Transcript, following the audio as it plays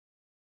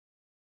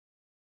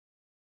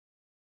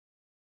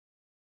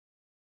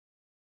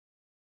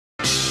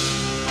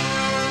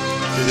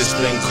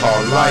thing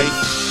called life.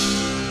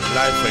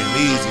 Life ain't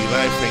easy,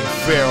 life ain't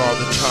fair all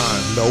the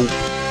time. Nope.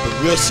 But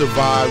we'll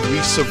survive, we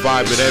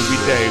survive it every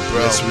day,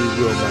 bro. Yes, we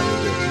will, my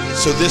nigga.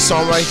 So this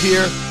song right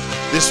here,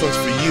 this one's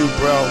for you,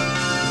 bro.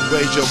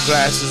 Raise your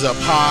glasses up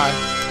high.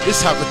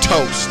 Let's have a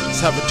toast.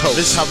 Let's have a toast.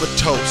 Let's have a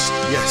toast.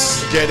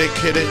 Yes.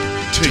 Dedicated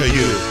to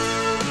you.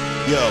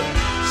 Yo,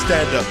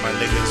 stand up, my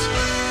niggas.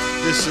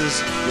 This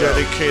is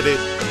dedicated.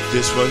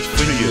 This one's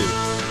for you.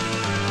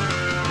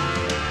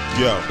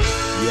 Yo,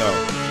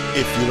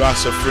 if you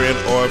lost a friend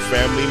or a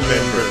family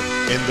member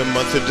in the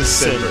month of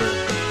December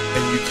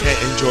and you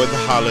can't enjoy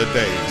the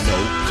holidays,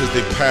 cause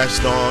they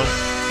passed on,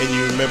 and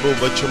you remember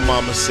what your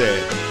mama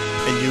said,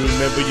 and you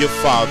remember your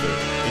father,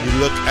 and you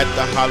look at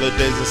the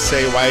holidays and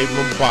say, why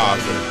even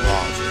bother?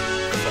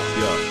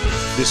 Yo,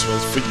 this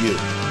one's for you.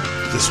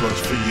 This one's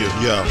for you.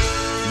 Yo.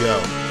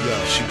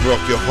 She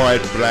broke your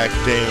heart, black.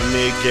 Damn,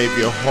 nigga gave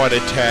you a heart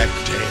attack.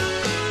 Damn.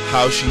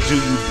 How she do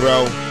you,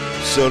 bro?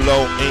 So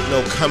low, ain't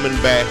no coming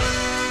back.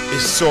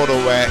 It's sorta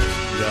whack.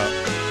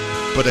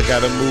 But I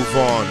gotta move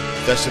on.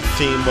 That's the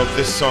theme of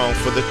this song.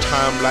 For the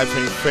time life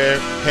ain't fair,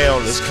 hell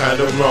is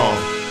kinda wrong.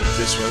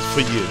 This one's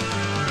for you.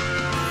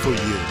 For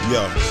you.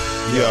 Yo.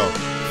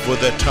 For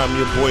that time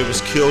your boy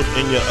was killed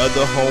and your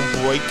other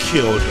homeboy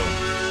killed him.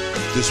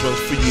 This one's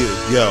for you.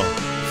 Yo.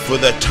 For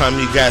that time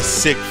you got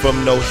sick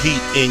from no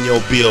heat in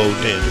your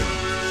building.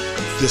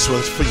 This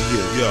one's for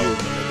you. Yo.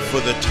 For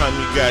the time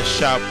you got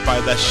shot by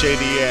that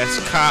shady ass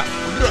cop.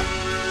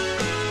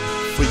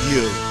 For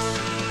you.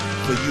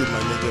 For you, my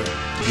nigga.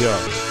 Yo.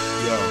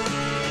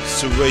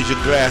 So raise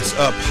your glass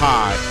up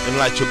high and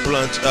light your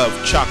blunts up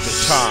chocolate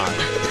tie.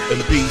 And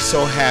be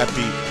so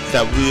happy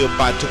that we're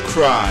about to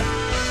cry.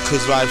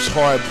 Cause life's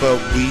hard but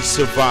we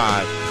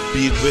survive.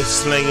 Be it with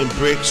slinging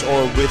bricks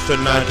or with a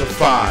 9 to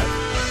 5.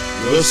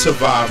 We'll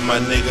survive, my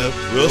nigga.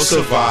 We'll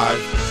survive.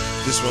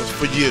 This one's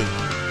for you.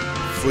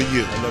 For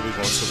you. I know we're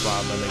gonna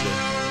survive, my nigga.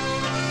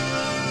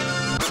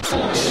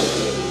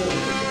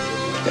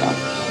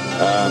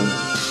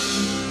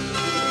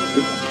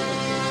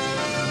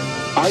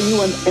 Are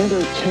you an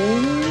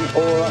entertainer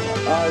or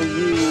are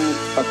you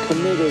a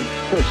committed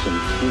person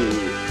to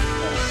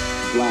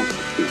black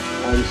people?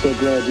 I'm so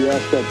glad you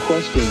asked that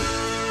question.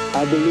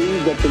 I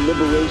believe that the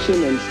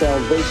liberation and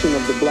salvation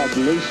of the black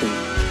nation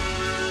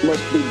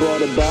must be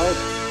brought about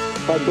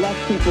by black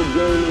people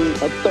gaining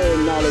a thorough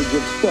knowledge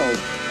of self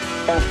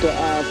after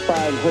our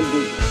 500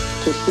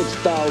 to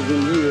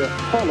 6,000 year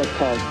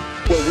Holocaust,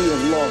 where we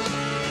have lost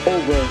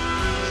over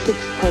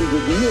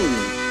 600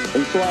 million.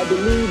 And so I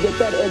believe that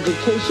that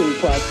education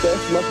process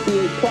must be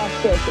a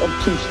process of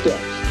 2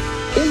 steps: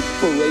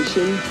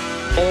 inspiration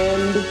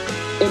and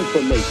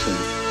information.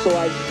 So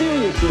I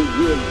seriously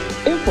give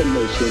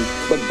information,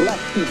 but black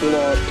people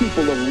are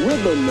people of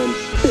rhythm and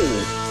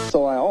spirit.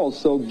 So I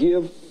also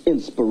give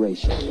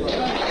inspiration.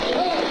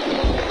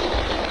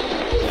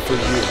 For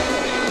you.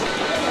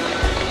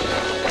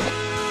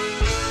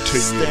 To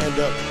stand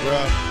up,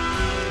 bruh.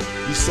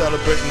 We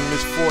celebrating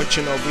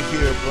misfortune over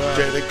here, bruh.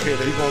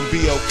 Dedicated. We gonna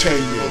be okay.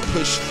 We gonna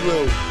push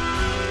through.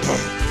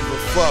 Give a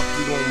fuck.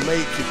 We gonna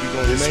make it. We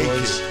gonna make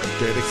it.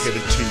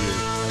 Dedicated to you.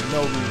 I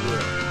know we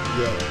will.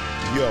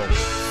 Yo.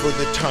 For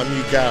the time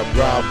you got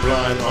robbed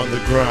blind on the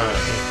grind,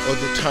 or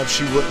the time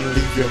she wouldn't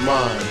leave your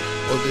mind,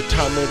 or the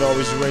time it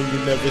always rained, you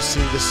never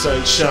seen the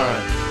sun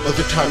shine, or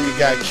the time you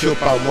got killed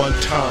by one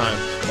time,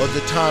 or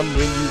the time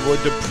when you were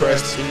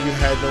depressed and you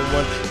had no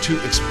one to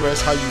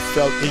express how you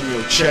felt in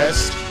your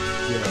chest.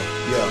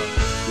 Yo,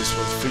 this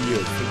one's for you,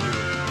 for you.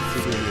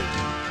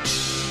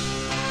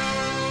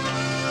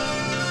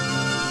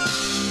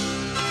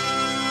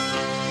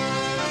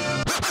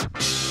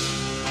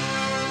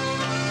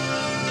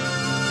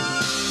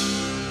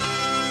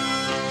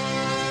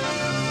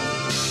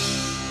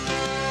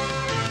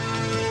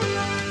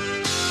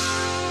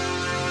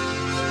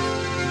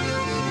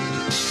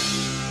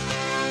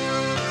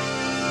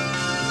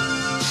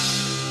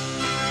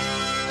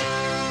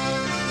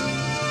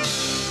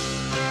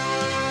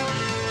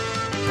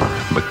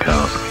 Bukowski.